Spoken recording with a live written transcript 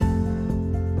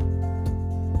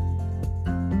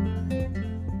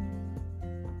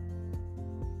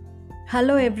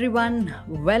Hello, everyone.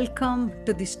 Welcome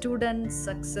to the Student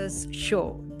Success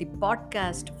Show, the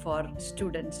podcast for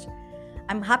students.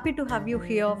 I'm happy to have you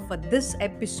here for this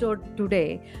episode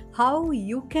today. How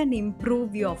you can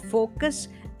improve your focus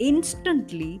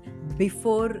instantly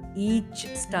before each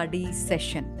study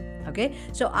session. Okay,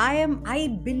 so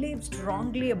I believe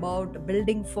strongly about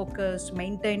building focus,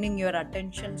 maintaining your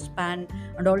attention span,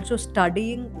 and also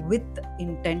studying with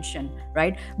intention,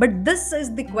 right? But this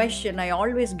is the question I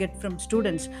always get from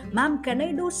students. Ma'am, can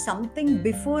I do something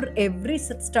before every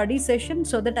study session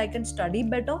so that I can study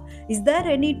better? Is there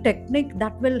any technique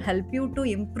that will help you to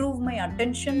improve my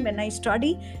attention when I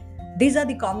study? These are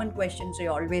the common questions I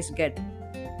always get.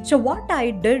 So, what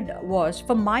I did was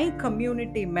for my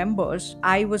community members,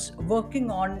 I was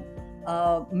working on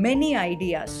many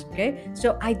ideas. Okay,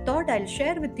 so I thought I'll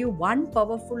share with you one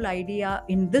powerful idea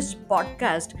in this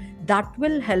podcast that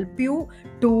will help you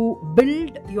to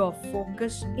build your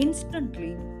focus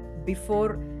instantly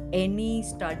before any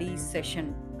study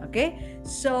session. Okay,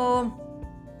 so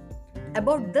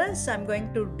about this, I'm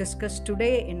going to discuss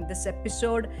today in this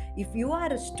episode. If you are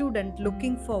a student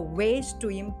looking for ways to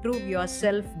improve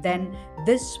yourself, then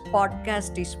this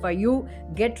podcast is for you.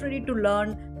 Get ready to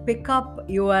learn, pick up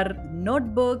your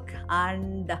notebook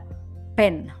and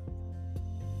pen.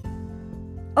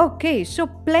 Okay, so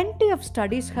plenty of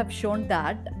studies have shown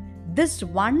that this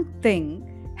one thing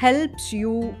helps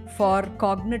you for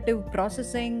cognitive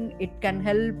processing. It can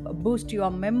help boost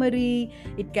your memory,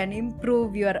 it can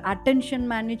improve your attention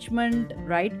management,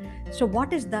 right? So,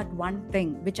 what is that one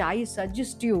thing which I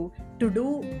suggest you to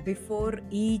do before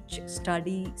each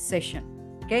study session?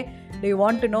 Okay, do you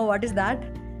want to know what is that?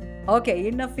 Okay,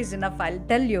 enough is enough. I'll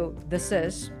tell you. This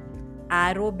is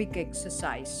aerobic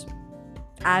exercise.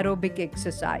 Aerobic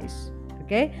exercise.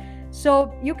 Okay,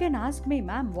 so you can ask me,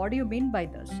 ma'am, what do you mean by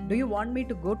this? Do you want me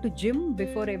to go to gym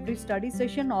before every study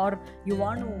session, or you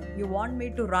want me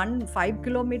to run 5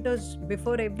 kilometers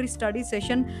before every study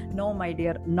session? No, my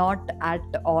dear, not at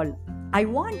all. I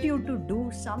want you to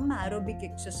do some aerobic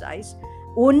exercise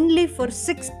only for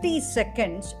 60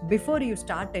 seconds before you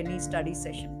start any study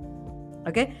session.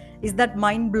 Okay, is that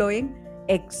mind blowing?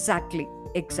 Exactly.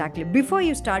 Before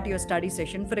you start your study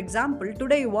session, for example,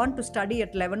 today you want to study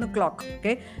at 11 o'clock.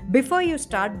 Okay, before you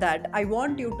start that, I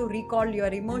want you to recall your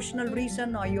emotional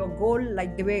reason or your goal,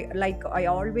 like the way, like I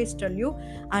always tell you.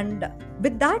 And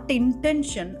with that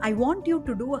intention, I want you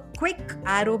to do a quick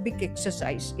aerobic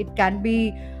exercise. It can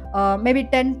be maybe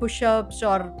 10 push ups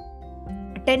or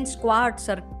 10 squats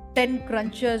or 10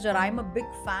 crunches, or I'm a big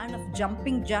fan of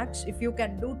jumping jacks. If you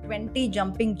can do 20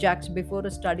 jumping jacks before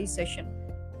a study session,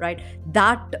 right,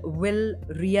 that will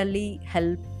really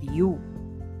help you.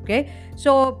 Okay,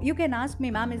 so you can ask me,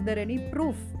 ma'am, is there any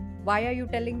proof? Why are you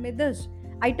telling me this?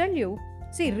 I tell you,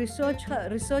 see,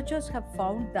 researchers have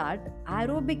found that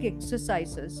aerobic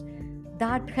exercises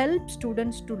that help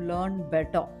students to learn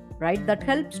better, right, that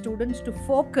help students to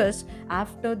focus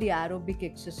after the aerobic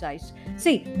exercise.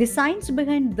 See, the science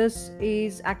behind this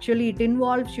is actually it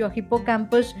involves your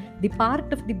hippocampus, the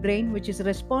part of the brain which is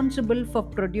responsible for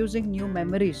producing new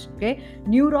memories. Okay,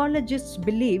 neurologists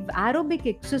believe aerobic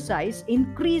exercise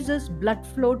increases blood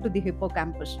flow to the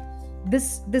hippocampus.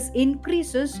 This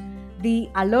increases the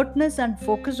alertness and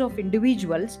focus of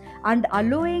individuals, and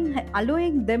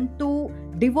allowing them to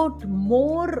devote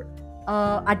more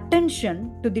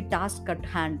attention to the task at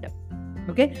hand.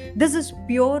 Okay, this is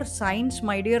pure science,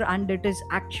 my dear, and it is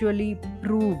actually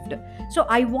proved. So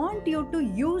I want you to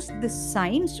use this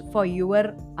science for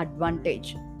your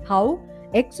advantage. How?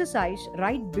 Exercise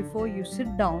right before you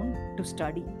sit down to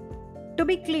study. To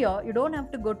be clear, you don't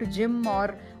have to go to gym,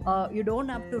 or you don't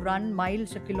have to run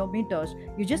miles or kilometers.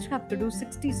 You just have to do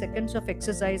 60 seconds of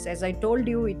exercise. As I told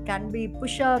you, it can be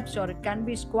push-ups, or it can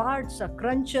be squats or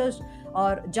crunches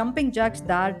or jumping jacks.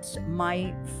 That's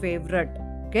my favorite.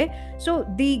 Okay, so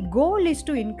the goal is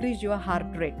to increase your heart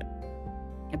rate.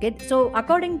 Okay, so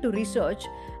according to research,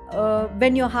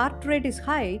 when your heart rate is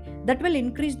high, that will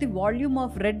increase the volume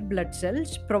of red blood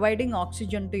cells providing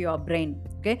oxygen to your brain.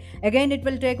 Okay, again, it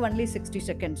will take only 60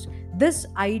 seconds. This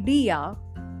idea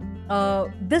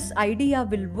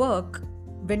will work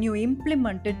when you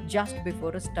implement it just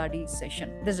before a study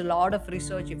session. There's a lot of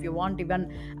research. If you want,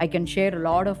 even I can share a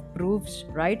lot of proofs,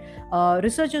 right?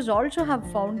 Researchers also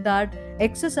have found that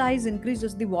exercise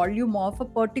increases the volume of a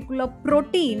particular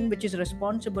protein which is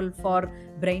responsible for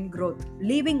brain growth.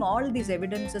 Leaving all these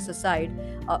evidences aside,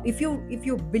 if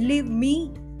you believe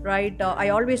me, right, I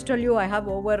always tell you I have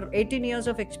over 18 years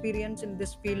of experience in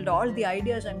this field. All the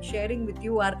ideas I'm sharing with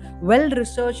you are well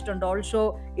researched, and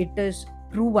also it is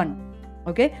proven.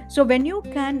 Okay, so when you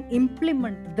can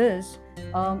implement this,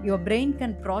 your brain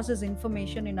can process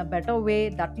information in a better way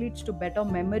that leads to better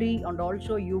memory, and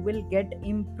also you will get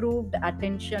improved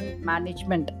attention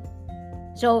management.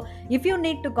 So, if you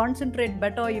need to concentrate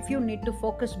better, if you need to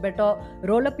focus better,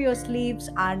 roll up your sleeves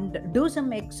and do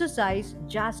some exercise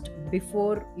just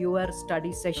before your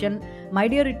study session. My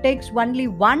dear, it takes only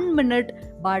 1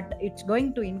 minute, but it's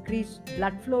going to increase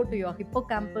blood flow to your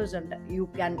hippocampus, and you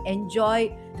can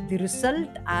enjoy the result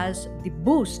as the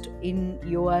boost in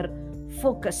your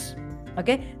focus.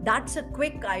 Okay, that's a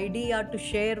quick idea to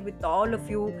share with all of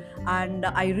you, and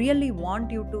I really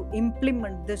want you to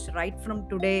implement this right from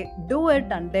today. Do it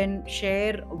and then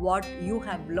share what you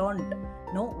have learned,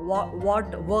 what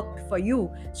worked for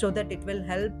you, so that it will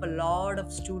help a lot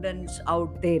of students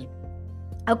out there.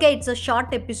 Okay, it's a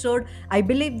short episode. I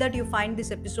believe that you find this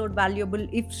episode valuable.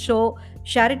 If so,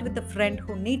 share it with a friend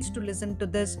who needs to listen to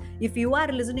this. If you are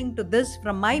listening to this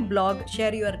from my blog,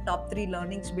 share your top 3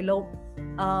 learnings below.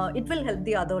 It will help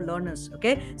the other learners.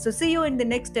 Okay, so see you in the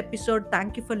next episode.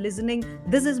 Thank you for listening.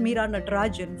 This is Meera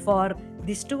Natarajan for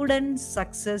the Student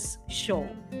Success Show.